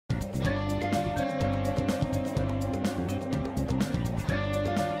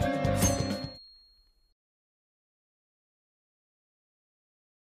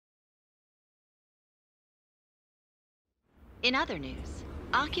In other news,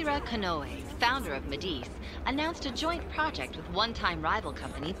 Akira Konoe, founder of Medice, announced a joint project with one-time rival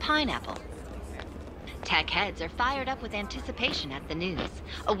company Pineapple. Tech heads are fired up with anticipation at the news,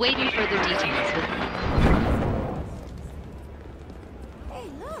 awaiting further details with... Hey,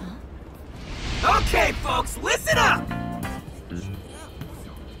 look! Okay, folks, listen up!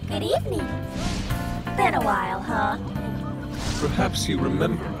 Good evening. Been a while, huh? Perhaps you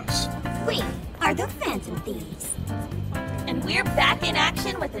remember us. We are the Phantom Thieves. And we're back in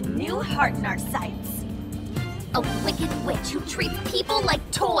action with a new heart in our sights. A wicked witch who treats people like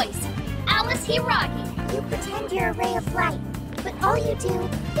toys. Alice Hiragi. You pretend you're a ray of light, but all you do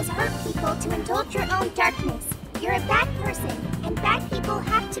is hurt people to indulge your own darkness. You're a bad person, and bad people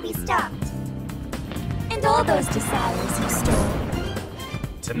have to be stopped. And all those desires you stole.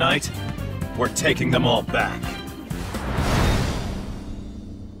 Tonight, we're taking them all back.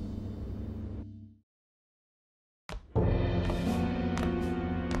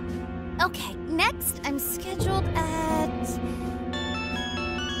 Okay, next I'm scheduled at...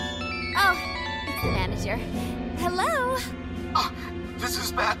 Oh, it's the manager. Hello? Oh, this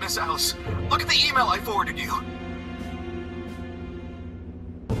is bad, Miss Alice. Look at the email I forwarded you.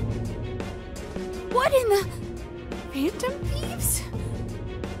 What in the... Phantom Thieves?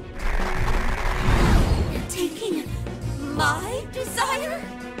 Taking my desire?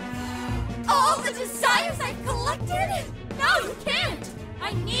 All the desires I've collected? No, you can't!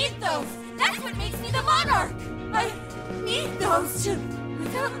 I need those! That's what makes me the monarch! I need those to...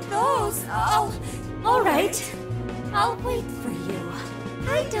 Without those, Alright. I'll wait for you.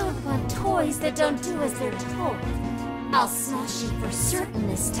 I don't want toys that don't do as they're told. I'll smash you for certain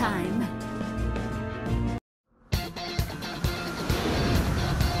this time.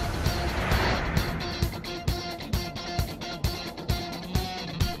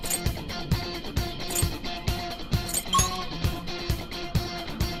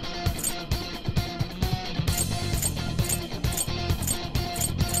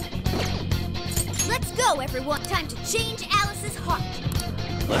 Let's go, everyone! Time to change Alice's heart!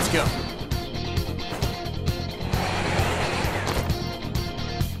 Let's go.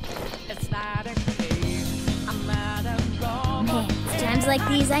 Man, it's times like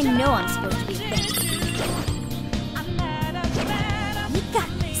these I know I'm supposed to be thankful. You got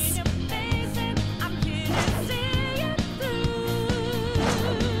this.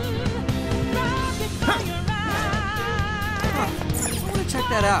 I want to check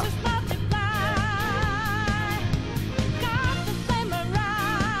that out.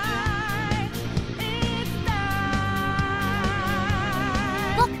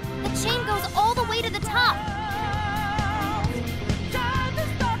 Look, the chain goes all the way to the top.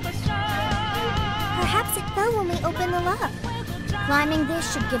 Perhaps it fell when we opened the lock. Climbing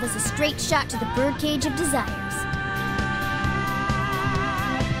this should give us a straight shot to the birdcage of desires.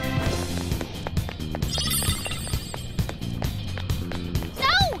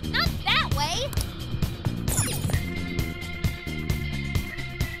 No, not that way!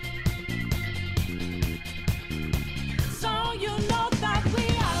 So you know that we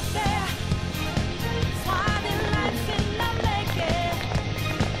out there, sliding lights in the making.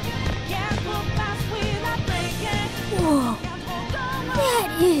 Can't go past without breaking. Whoa, Can't hold on. that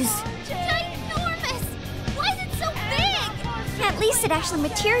is ginormous! Why is it so big? At least it actually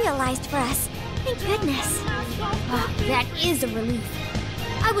materialized for us. Thank goodness. Oh, that is a relief.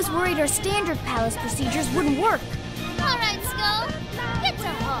 I was worried our standard palace procedures wouldn't work. All right, Skull. Get to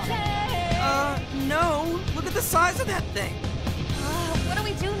home. No. Look at the size of that thing. What do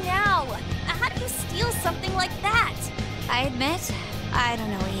we do now? How do you steal something like that? I admit, I don't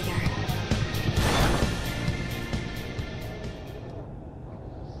know either.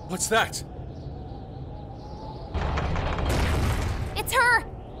 What's that? It's her!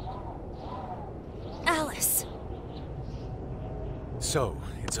 Alice. So,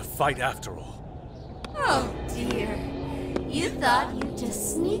 it's a fight after all. Oh, dear. You thought you'd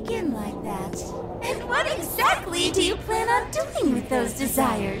just sneak in like that. And what exactly do you plan on doing with those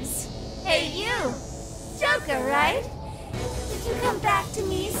desires? Hey, you! Joker, right? Did you come back to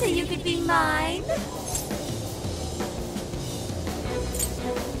me so you could be mine?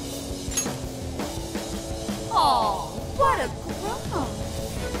 Oh, what a grown.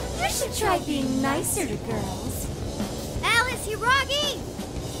 You should try being nicer to girls. Alice Hiragi!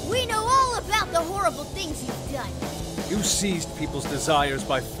 We know all about the horrible things you've done. You seized people's desires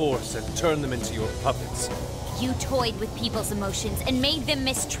by force and turned them into your puppets. You toyed with people's emotions and made them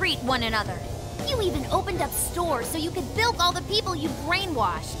mistreat one another. You even opened up stores so you could bilk all the people you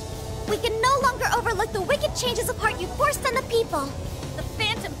brainwashed. We can no longer overlook the wicked changes of heart you forced on the people. The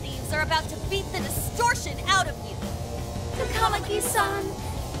Phantom Thieves are about to beat the distortion out of you. Takamaki-san,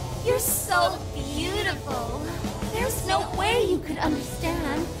 you're so beautiful. There's no way you could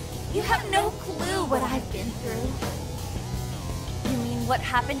understand. You have no clue what I've been through. You mean what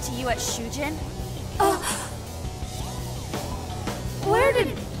happened to you at Shujin? Where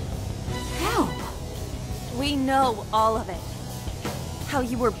did... How? We know all of it. How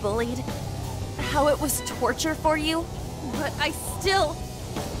you were bullied, how it was torture for you, but I still...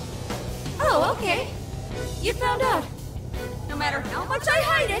 Oh, okay. You found out. No matter how much I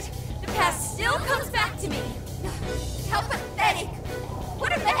hide it, the past still comes back to me. How pathetic.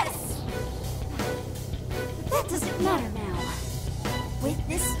 What a mess. But that doesn't matter now. With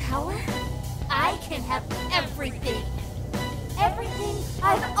this power, I can have everything. Everything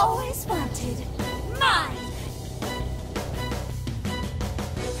I've always wanted. Mine!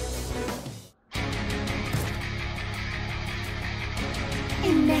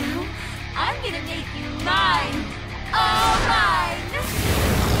 And now, I'm gonna make you mine! All mine!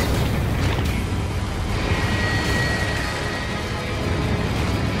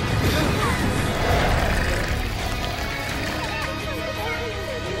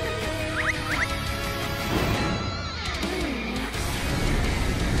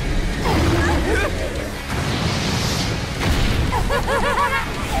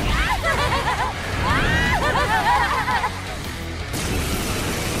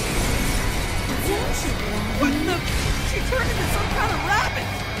 What the? She turned into some kind of rabbit!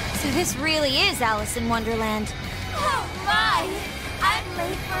 So this really is Alice in Wonderland. Oh my! I'm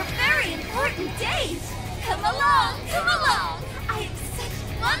late for a very important date! Come along, come along! I have such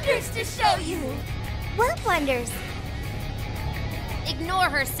wonders to show you! What wonders? Ignore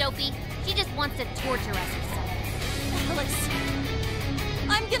her, Sophie. She just wants to torture us or something. Alice,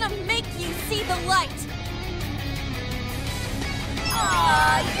 I'm gonna make you see the light.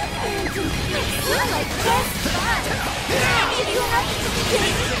 Aw, you can't do this! You're my best friend! If you happen to be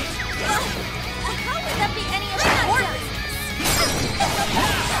getting it! How would that be any of your business?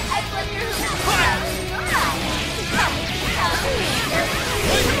 I wonder who your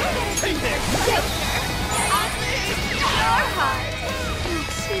heart.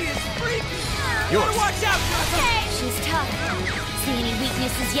 She is freaky! Yours. Watch out, Kata! She's tough. See any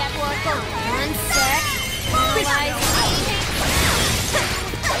weaknesses yet, Oracle? One sec. Realize me.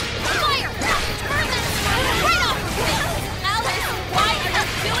 Fire! Burn this right off her face! Alice, why are you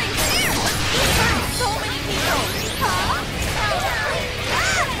doing this? You hurt so many people. Huh?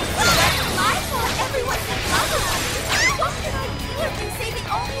 That's my fault. Everyone's in love with us. What can I do if you say the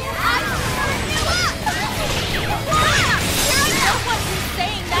only I turn you up? No one who's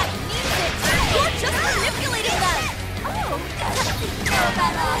saying that means it. You're just manipulating them. Oh, you know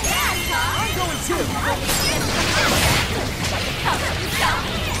about all that, huh? I'm going too!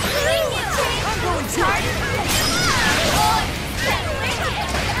 I'm going too!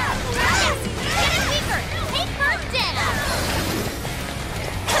 Get it weaker! Take her down!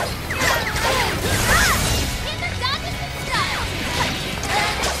 Get the dodges and stuff!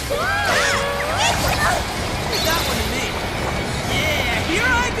 Leave that one to me! Yeah, here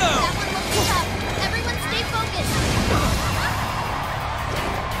I go! That one looks tough. Everyone stay focused.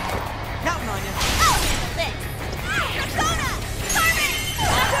 Counting on you. I'll handle this. Persona! Carmen!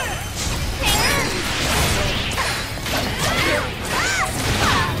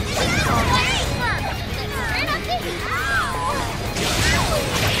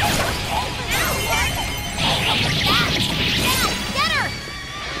 Get her!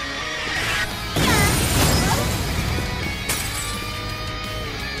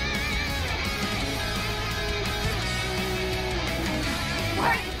 Why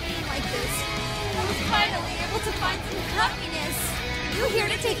are you being like this? I was finally able to find some happiness. You here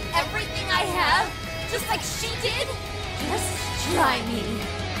to take everything I have? Just like she did? Just try me.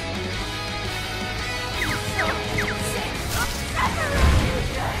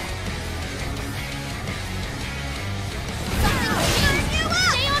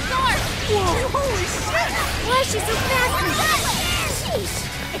 Stay on guard! Whoa, holy shit! Why is she so fast? Sheesh!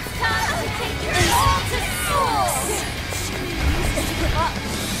 It's time to take your all to soul. She needs to give up.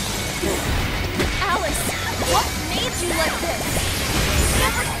 Alice, what made you like this?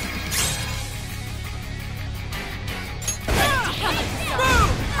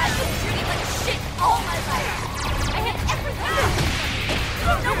 I've been treated like shit all my life. I had everything. You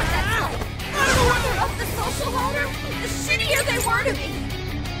don't know what that's like. The further up the social ladder, the shittier they were to me.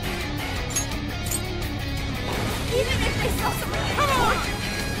 Even if they saw someone get tortured,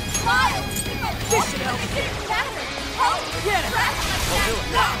 smiled, it didn't matter. Oh, Get it. trash like that.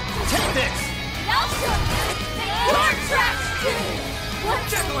 No! Take this! Now show me. You're trash too.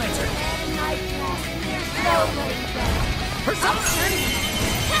 What's Jack-o'-lantern. and I pass, and there's no letting go. It's over.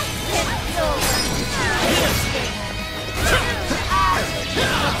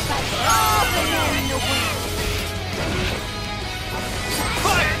 All the men in the wind.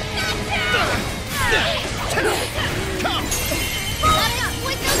 Gotta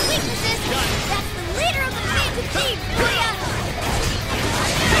avoid those weaknesses. That's the leader of the Phantom team.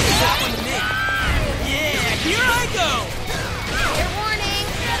 That one to me. Yeah, here I go. Fair warning.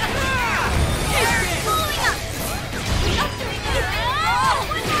 They're blowing up. Oh,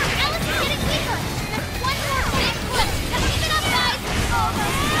 one more. Alice is getting weaker. One more big push. Keep it up, guys.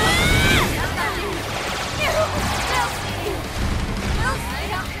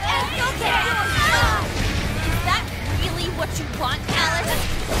 Is that really what you want, Alice?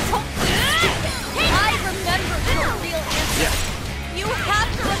 I remember your real answer. Yeah. You have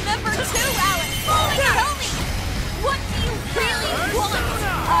to remember too, Alice. Tell me, what do you really want?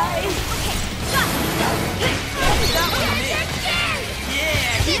 Okay, stop. That one to me.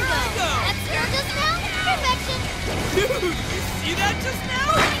 Yeah, here I go. That skill just now? Perfection. Dude, you see that just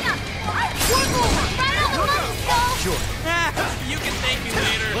now? Coming up. One more. Right on the money, Skull. Sure. You can thank me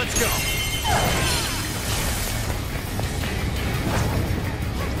later. Let's go.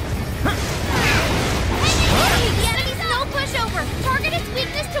 Hey, the enemy's no pushover. Target its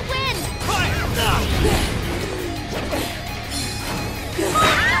weakness to win.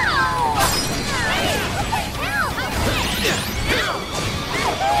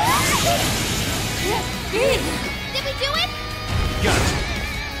 Did we do it? Got it.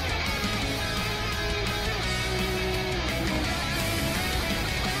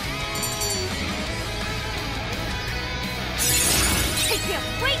 I can't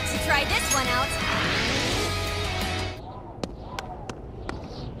wait to try this one out.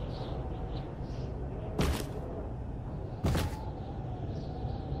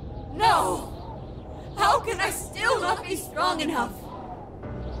 No! How can I still not be strong enough?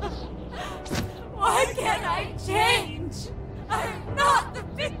 Why can't I change? I'm not the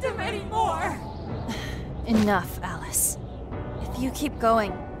victim anymore! Enough, Alice. If you keep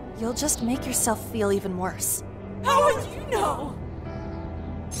going, you'll just make yourself feel even worse. How would you know?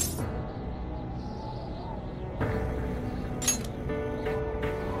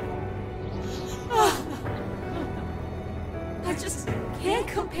 I just can't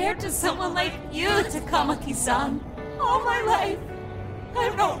compare to someone like you, Takamaki-san. All my life,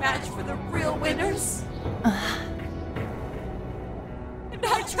 I'm no match for the real winners. And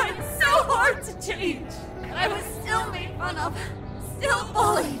I tried so hard to change, and I was still made fun of, still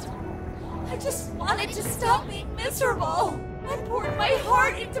bullied. I just wanted to stop being miserable. I poured my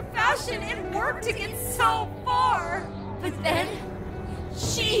heart into fashion and worked to get so far. But then,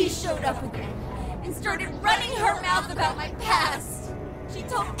 she showed up again and started running her mouth about my past. She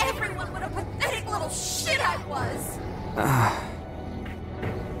told everyone what a pathetic little shit I was.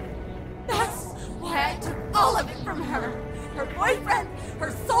 That's why I took all of it from her. Her boyfriend,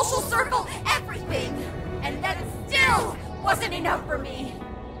 her social circle, everything. And that still wasn't enough for me.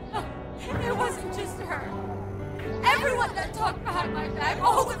 It wasn't just her. Everyone that talked behind my back,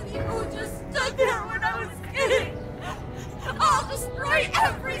 all the people who just stood there when I was kidding. I'll destroy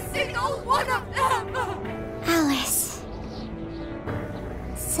every single one of them! Alice.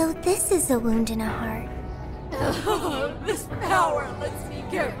 So this is a wound in a heart. Oh, this power lets me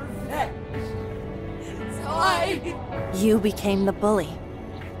get revenge. So You became the bully,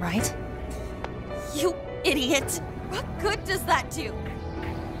 right? You idiot! What good does that do?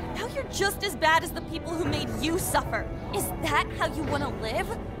 Now you're just as bad as the people who made you suffer. Is that how you want to live?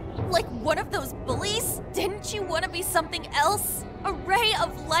 Like one of those bullies? Didn't you want to be something else? A ray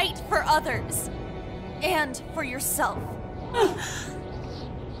of light for others. And for yourself.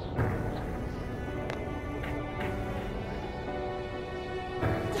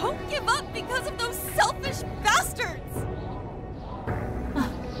 Don't give up because of those selfish bastards!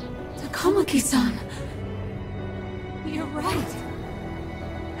 Takamaki-san. You're right.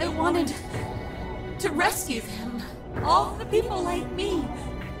 I wanted to rescue them. All the people like me,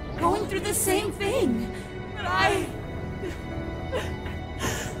 going through the same thing. But I...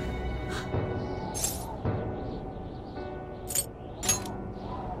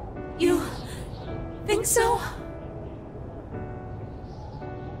 You think so?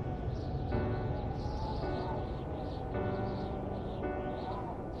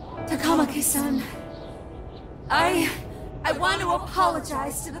 Takamaki-san, I want to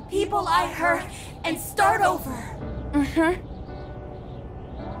apologize to the people I hurt and start over.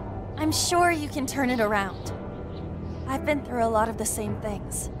 I'm sure you can turn it around. I've been through a lot of the same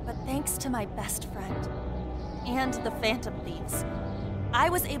things, but thanks to my best friend and the Phantom Thieves, I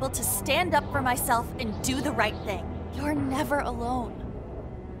was able to stand up for myself and do the right thing. You're never alone.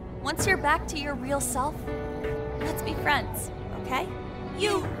 Once you're back to your real self, let's be friends, okay?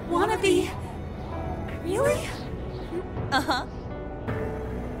 You wanna be... Really? Uh-huh.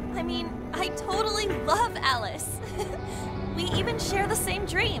 I mean, I totally love Alice. We even share the same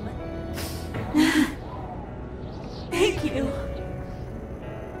dream. Thank you.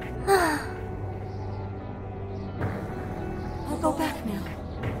 I'll go back now.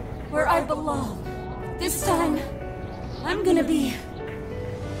 Where I belong. This time, I'm gonna be...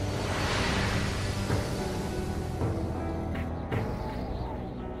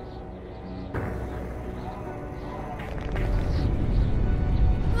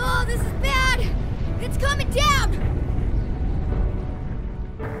 Oh, this is bad! It's coming down!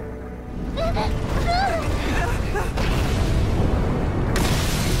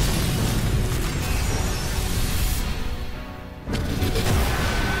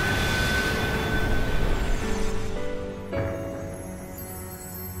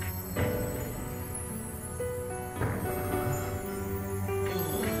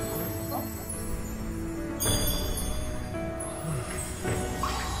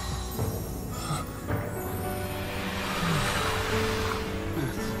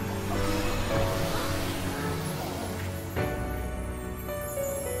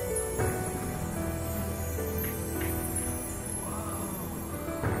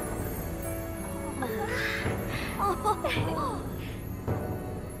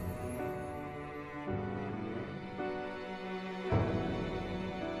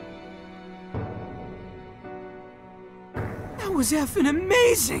 That was effing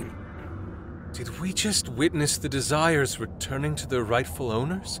amazing! Did we just witness the Desires returning to their rightful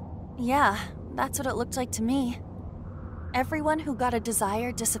owners? Yeah, that's what it looked like to me. Everyone who got a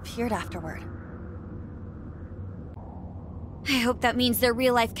Desire disappeared afterward. I hope that means their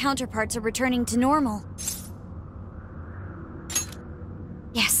real-life counterparts are returning to normal.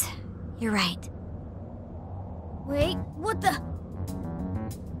 Yes, you're right. Wait, what the?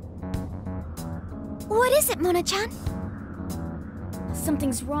 What is it, Mona-chan?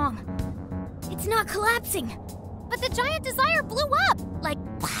 Something's wrong. It's not collapsing. But the giant Desire blew up! Like...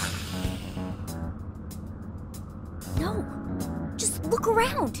 No. Just look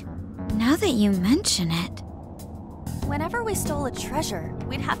around. Now that you mention it... Whenever we stole a treasure,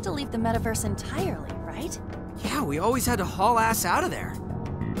 we'd have to leave the metaverse entirely, right? Yeah, we always had to haul ass out of there.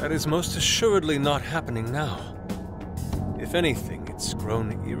 That is most assuredly not happening now. If anything, it's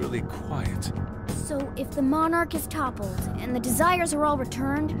grown eerily quiet. So if the Monarch is toppled and the Desires are all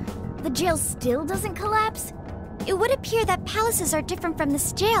returned, the jail still doesn't collapse? It would appear that palaces are different from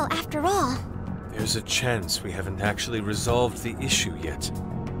this jail after all. There's a chance we haven't actually resolved the issue yet.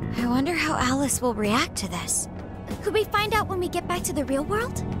 I wonder how Alice will react to this. Could we find out when we get back to the real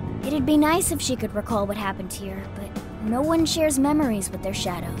world? It'd be nice if she could recall what happened here, but no one shares memories with their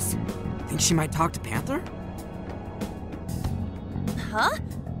shadows. Think she might talk to Panther? Huh?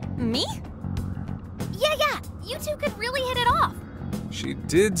 Me? Yeah, you two could really hit it off. She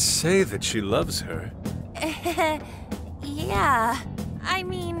did say that she loves her. Yeah. I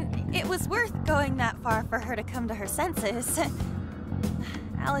mean, it was worth going that far for her to come to her senses.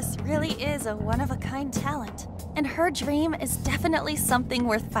 Alice really is a one-of-a-kind talent, and her dream is definitely something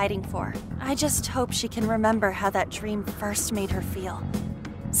worth fighting for. I just hope she can remember how that dream first made her feel,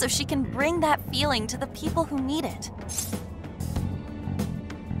 so she can bring that feeling to the people who need it.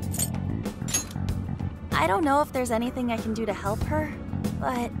 I don't know if there's anything I can do to help her,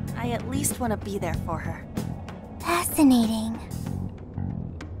 but I at least want to be there for her. Fascinating.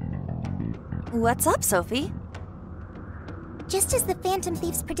 What's up, Sophie? Just as the Phantom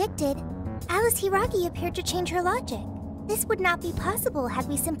Thieves predicted, Alice Hiragi appeared to change her logic. This would not be possible had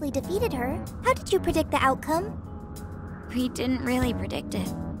we simply defeated her. How did you predict the outcome? We didn't really predict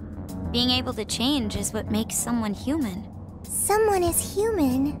it. Being able to change is what makes someone human. Someone is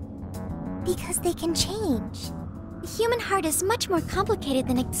human because they can change. The human heart is much more complicated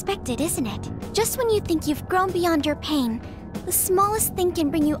than expected, isn't it? Just when you think you've grown beyond your pain, the smallest thing can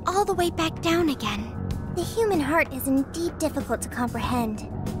bring you all the way back down again. The human heart is indeed difficult to comprehend.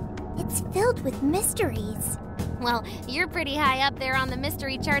 It's filled with mysteries. Well, you're pretty high up there on the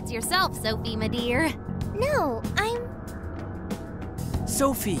mystery charts yourself, Sophie, my dear. No, I'm...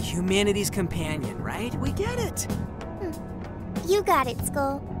 Sophie, humanity's companion, right? We get it. You got it,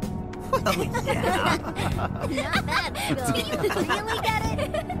 Skull. Well, yeah. Not bad, Skull. Do you really get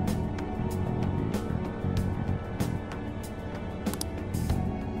it?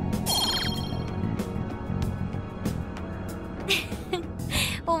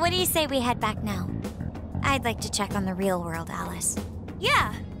 Well, what do you say we head back now? I'd like to check on the real world, Alice.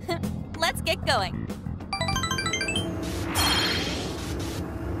 Yeah! Let's get going.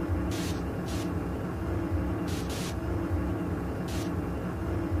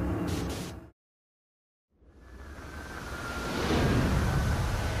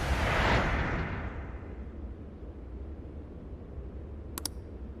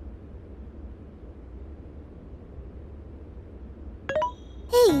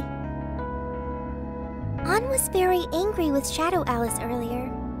 was very angry with Shadow Alice earlier.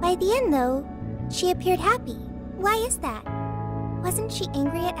 By the end, though, she appeared happy. Why is that? Wasn't she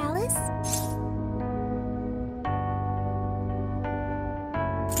angry at Alice?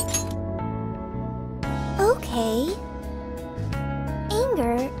 Okay.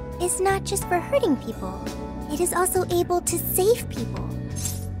 Anger is not just for hurting people. It is also able to save people.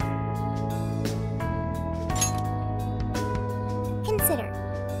 Consider.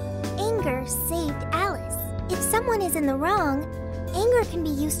 Anger saved Alice. If someone is in the wrong, anger can be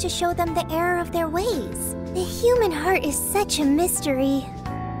used to show them the error of their ways. The human heart is such a mystery.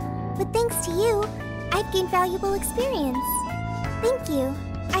 But thanks to you, I've gained valuable experience. Thank you.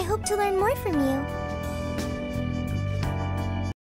 I hope to learn more from you.